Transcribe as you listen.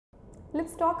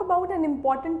let's talk about an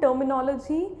important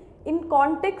terminology in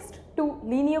context to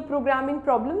linear programming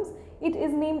problems. It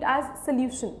is named as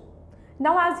solution.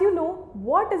 Now, as you know,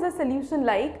 what is a solution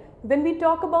like when we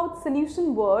talk about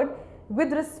solution word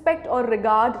with respect or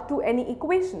regard to any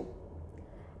equation?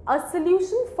 A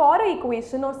solution for an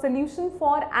equation or solution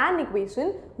for an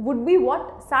equation would be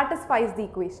what satisfies the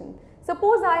equation.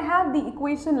 Suppose I have the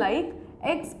equation like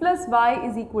x plus y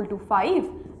is equal to 5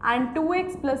 and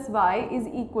 2x plus y is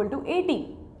equal to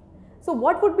 18. So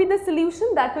what would be the solution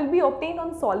that will be obtained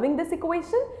on solving this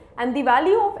equation? And the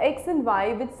value of x and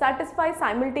y which satisfy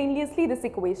simultaneously this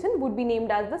equation would be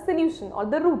named as the solution or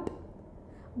the root.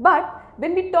 But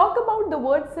when we talk about the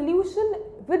word solution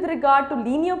with regard to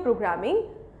linear programming,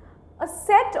 a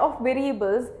set of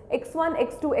variables x1,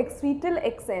 x2, x3 till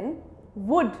xn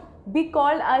would be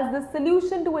called as the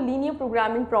solution to a linear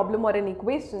programming problem or an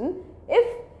equation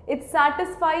if it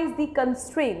satisfies the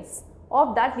constraints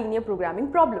of that linear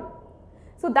programming problem.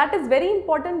 So that is very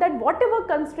important that whatever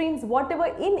constraints, whatever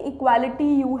inequality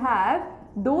you have,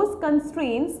 those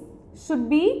constraints should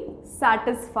be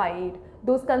satisfied.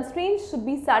 Those constraints should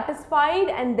be satisfied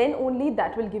and then only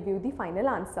that will give you the final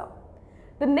answer.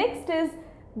 The next is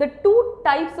the two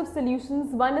types of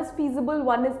solutions. One is feasible,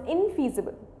 one is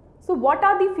infeasible. So what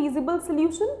are the feasible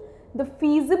solution? The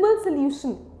feasible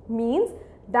solution means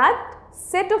that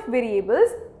set of variables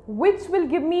which will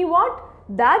give me what?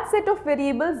 That set of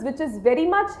variables which is very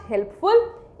much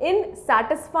helpful in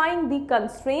satisfying the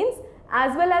constraints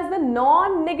as well as the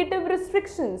non-negative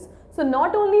restrictions. So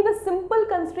not only the simple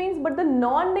constraints but the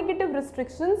non-negative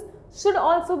restrictions should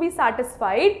also be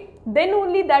satisfied. Then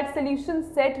only that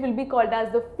solution set will be called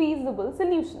as the feasible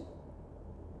solution.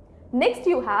 Next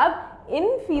you have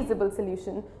infeasible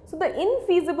solution. So the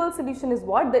infeasible solution is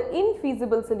what? The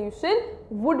infeasible solution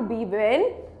would be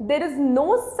when there is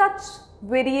no such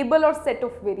variable or set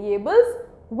of variables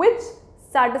which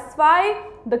satisfy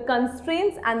the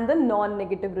constraints and the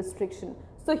non-negative restriction.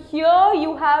 So here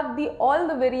you have all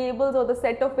the variables or the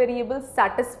set of variables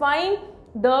satisfying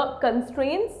the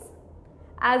constraints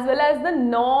as well as the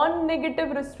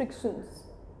non-negative restrictions.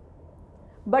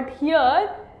 But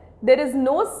here there is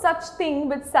no such thing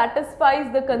which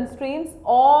satisfies the constraints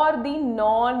or the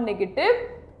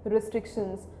non-negative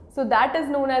restrictions. So that is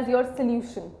known as your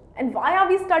solution. And why are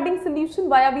we studying solution?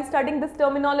 Why are we studying this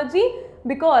terminology?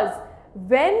 Because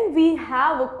when we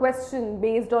have a question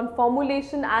based on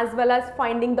formulation as well as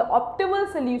finding the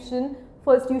optimal solution,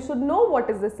 first you should know what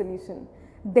is the solution.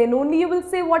 Then only you will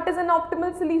say what is an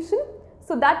optimal solution.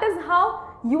 So that is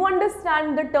how you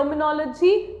understand the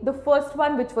terminology, the first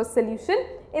one which was solution.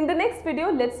 In the next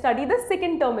video, let's study the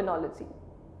second terminology.